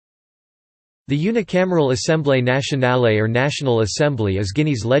The unicameral Assemblée nationale or National Assembly is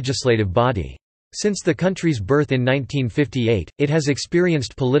Guinea's legislative body. Since the country's birth in 1958, it has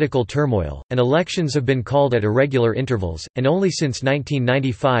experienced political turmoil, and elections have been called at irregular intervals, and only since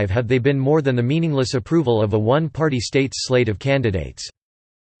 1995 have they been more than the meaningless approval of a one-party state's slate of candidates.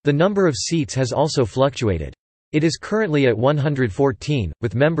 The number of seats has also fluctuated. It is currently at 114,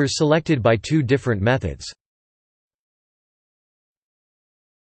 with members selected by two different methods.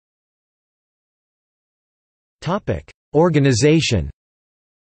 Organization.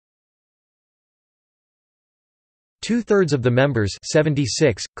 Two-thirds of the members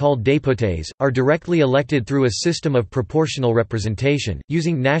 76, called députés, are directly elected through a system of proportional representation,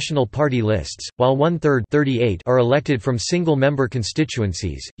 using national party lists, while one-third 38 are elected from single-member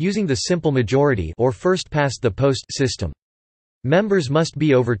constituencies, using the simple majority or first-past-the-post system. Members must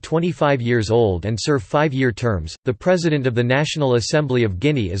be over 25 years old and serve 5-year terms. The President of the National Assembly of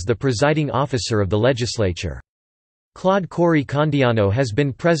Guinea is the presiding officer of the legislature. Claude Kory Kondiano has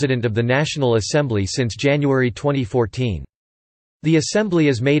been President of the National Assembly since January 2014. The Assembly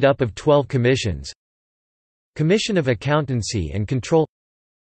is made up of 12 commissions: Commission of Accountancy and Control,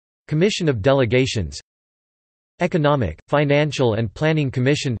 Commission of Delegations, Economic, Financial and Planning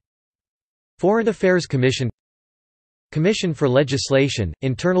Commission, Foreign Affairs Commission, Commission for Legislation,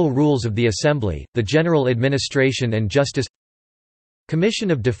 Internal Rules of the Assembly, the General Administration and Justice,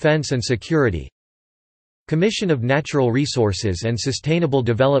 Commission of Defense and Security, Commission of Natural Resources and Sustainable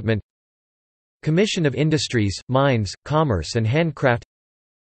Development, Commission of Industries, Mines, Commerce and Handcraft,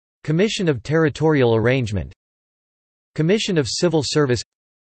 Commission of Territorial Arrangement, Commission of Civil Service,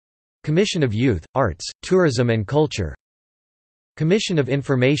 Commission of Youth, Arts, Tourism and Culture, Commission of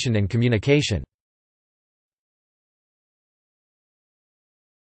Information and Communication.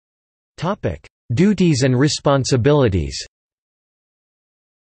 Duties and responsibilities.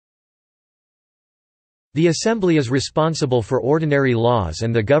 The Assembly is responsible for ordinary laws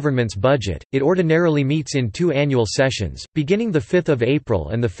and the government's budget. It ordinarily meets in 2 annual sessions, beginning 5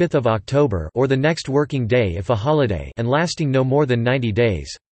 April and 5 October or the next working day if a holiday, and lasting no more than 90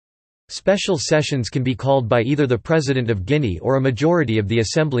 days. Special sessions can be called by either the President of Guinea or a majority of the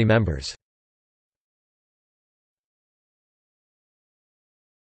Assembly members.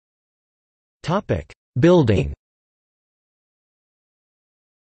 Building.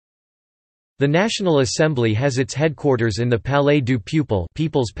 The National Assembly has its headquarters in the Palais du Peuple,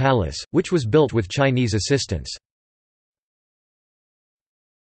 People's Palace, which was built with Chinese assistance.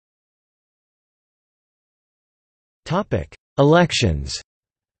 Elections.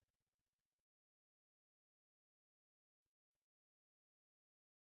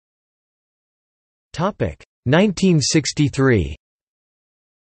 Topic 1963.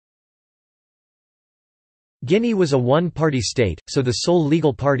 Guinea was a one-party state, so the sole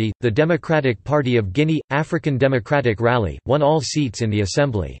legal party, the Democratic Party of Guinea, African Democratic Rally, won all seats in the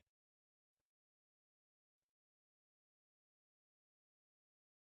Assembly.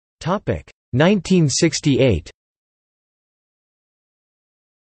 Topic 1968.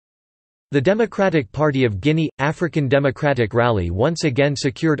 The Democratic Party of Guinea, African Democratic Rally once again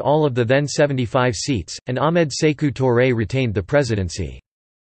secured all of the then 75 seats, and Ahmed Sékou Touré retained the presidency.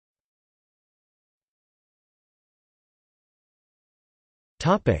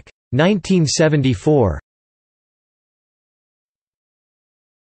 Topic 1974.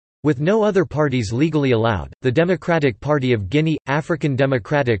 With no other parties legally allowed, the Democratic Party of Guinea, African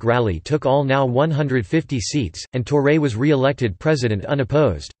Democratic Rally took all now 150 seats, and Touré was re-elected president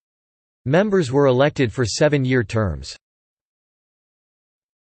unopposed. Members were elected for 7-year terms.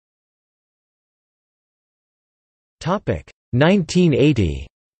 Topic 1980.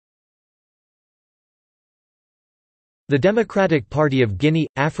 The Democratic Party of Guinea,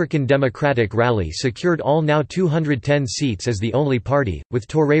 African Democratic Rally secured all now 210 seats as the only party, with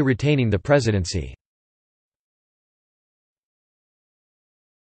Touré retaining the presidency.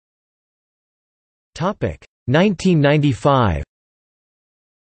 Topic 1995.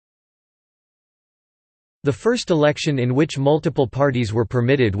 The first election in which multiple parties were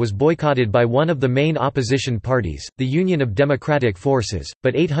permitted was boycotted by one of the main opposition parties, the Union of Democratic Forces,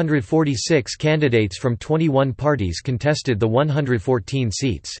 but 846 candidates from 21 parties contested the 114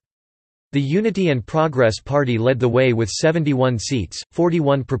 seats. The Unity and Progress Party led the way with 71 seats,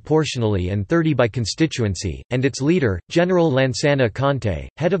 41 proportionally and 30 by constituency, and its leader, General Lansana Conté,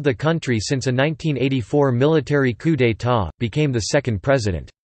 head of the country since a 1984 military coup d'état, became the second president.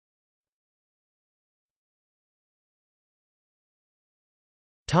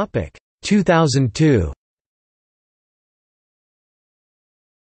 2002.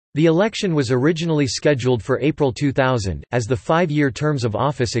 The election was originally scheduled for April 2000, as the 5-year terms of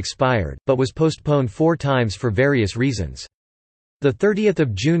office expired, but was postponed 4 times for various reasons. The 30th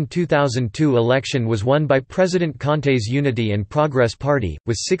of June 2002 election was won by President Conté's Unity and Progress Party,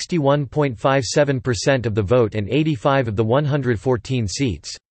 with 61.57% of the vote and 85 of the 114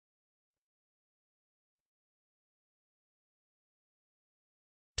 seats.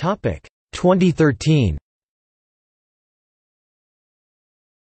 Topic 2013.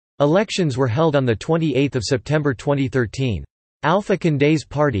 Elections were held on the 28th of September 2013. Alpha Condé's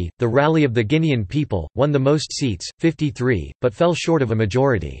party, the Rally of the Guinean People, won the most seats, 53, but fell short of a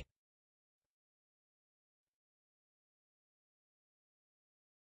majority.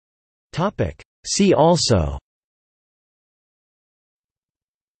 See also: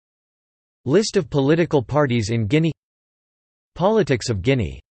 List of political parties in Guinea, Politics of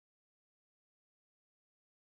Guinea.